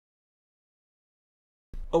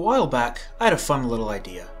A while back, I had a fun little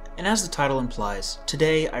idea, and as the title implies,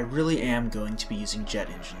 today I really am going to be using jet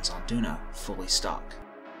engines on Duna, fully stock.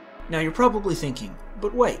 Now you're probably thinking,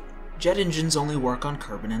 but wait, jet engines only work on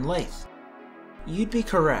Kerbin and Lathe. You'd be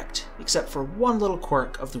correct, except for one little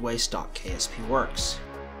quirk of the way stock KSP works.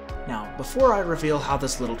 Now, before I reveal how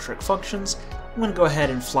this little trick functions, I'm going to go ahead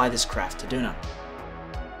and fly this craft to Duna.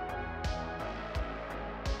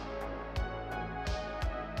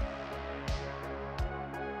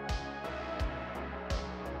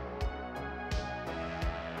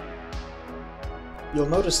 You'll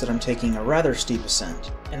notice that I'm taking a rather steep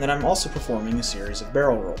ascent, and that I'm also performing a series of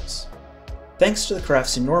barrel rolls. Thanks to the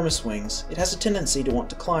craft's enormous wings, it has a tendency to want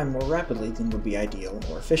to climb more rapidly than would be ideal and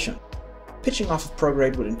more efficient. Pitching off of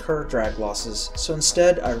prograde would incur drag losses, so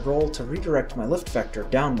instead I roll to redirect my lift vector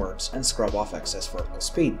downwards and scrub off excess vertical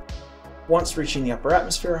speed. Once reaching the upper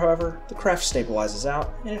atmosphere, however, the craft stabilizes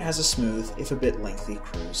out, and it has a smooth, if a bit lengthy,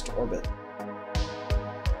 cruise to orbit.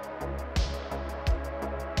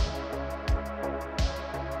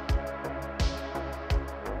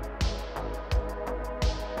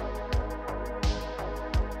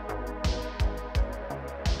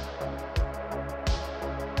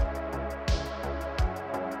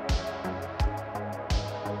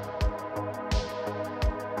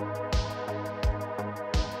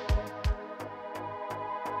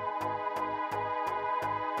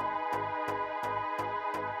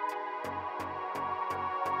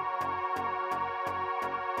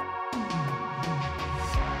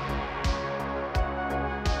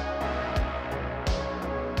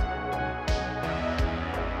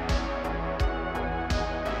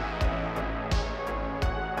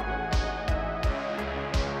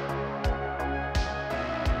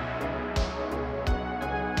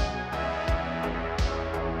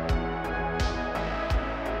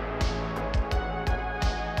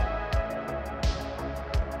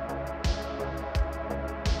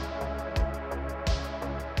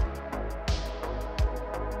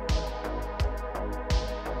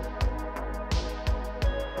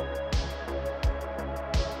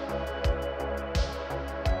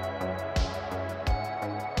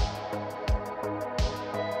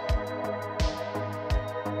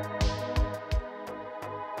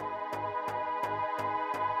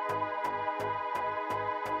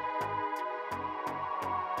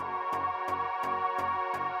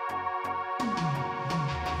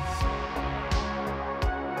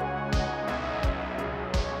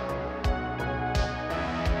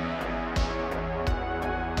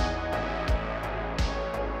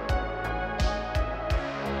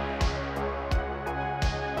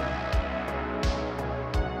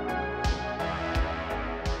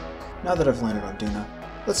 Now that I've landed on Duna,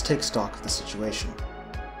 let's take stock of the situation.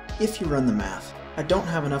 If you run the math, I don't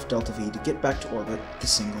have enough delta V to get back to orbit with the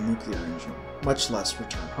single nuclear engine, much less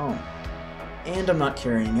return home. And I'm not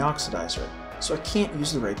carrying the oxidizer, so I can't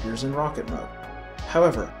use the rapiers in rocket mode.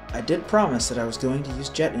 However, I did promise that I was going to use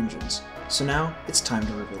jet engines, so now it's time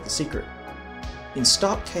to reveal the secret. In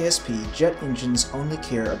stock KSP, jet engines only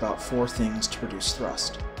care about 4 things to produce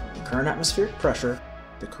thrust: the current atmospheric pressure,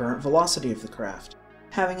 the current velocity of the craft,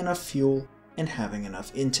 having enough fuel, and having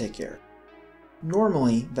enough intake air.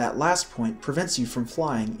 Normally, that last point prevents you from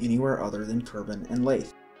flying anywhere other than Kerbin and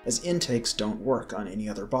Lathe, as intakes don't work on any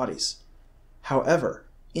other bodies. However,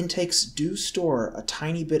 intakes do store a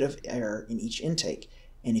tiny bit of air in each intake,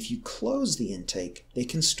 and if you close the intake, they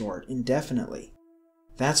can store it indefinitely.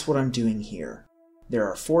 That's what I'm doing here. There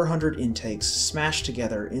are 400 intakes smashed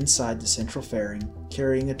together inside the central fairing,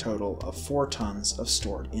 carrying a total of 4 tons of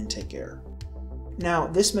stored intake air. Now,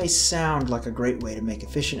 this may sound like a great way to make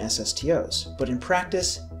efficient SSTOs, but in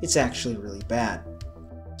practice, it's actually really bad.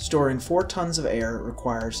 Storing 4 tons of air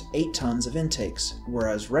requires 8 tons of intakes,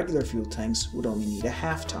 whereas regular fuel tanks would only need a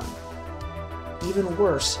half ton. Even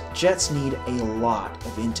worse, jets need a lot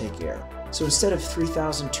of intake air, so instead of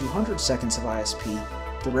 3,200 seconds of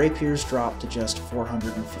ISP, the rapiers drop to just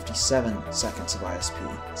 457 seconds of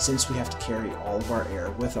ISP, since we have to carry all of our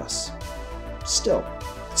air with us. Still,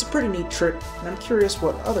 it's a pretty neat trick, and I'm curious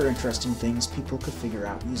what other interesting things people could figure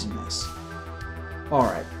out using this.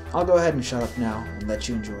 Alright, I'll go ahead and shut up now and let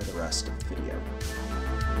you enjoy the rest of the video.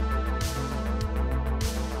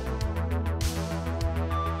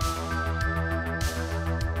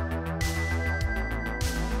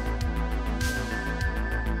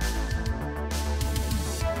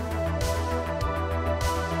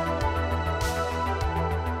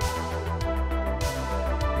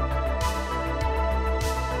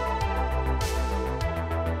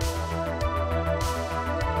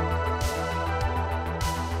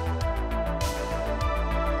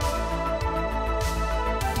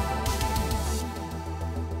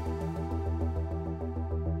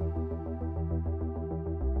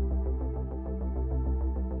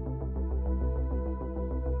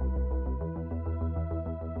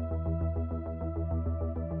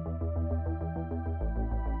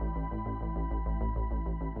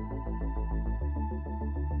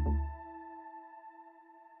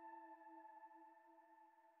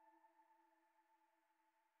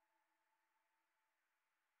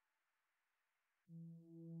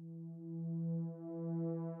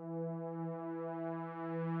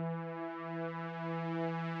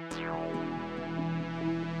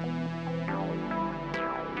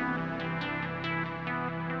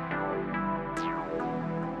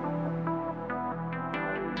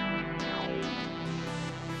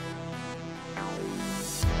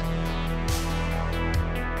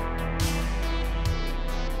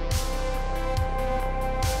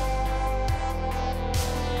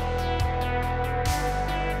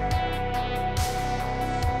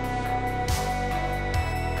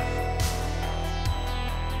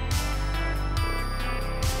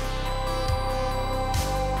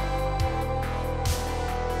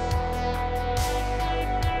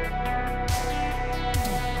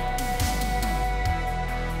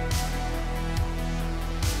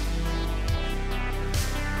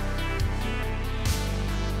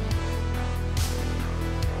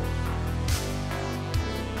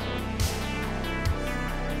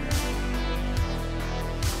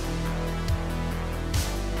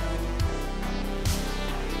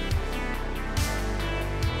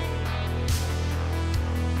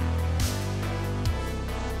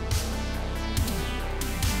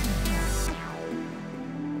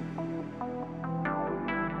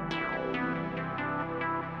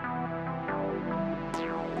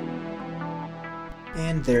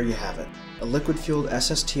 And there you have it, a liquid-fueled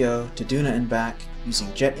SSTO to Duna and back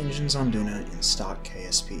using jet engines on Duna in stock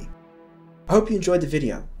KSP. I hope you enjoyed the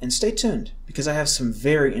video, and stay tuned because I have some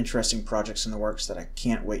very interesting projects in the works that I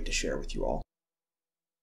can't wait to share with you all.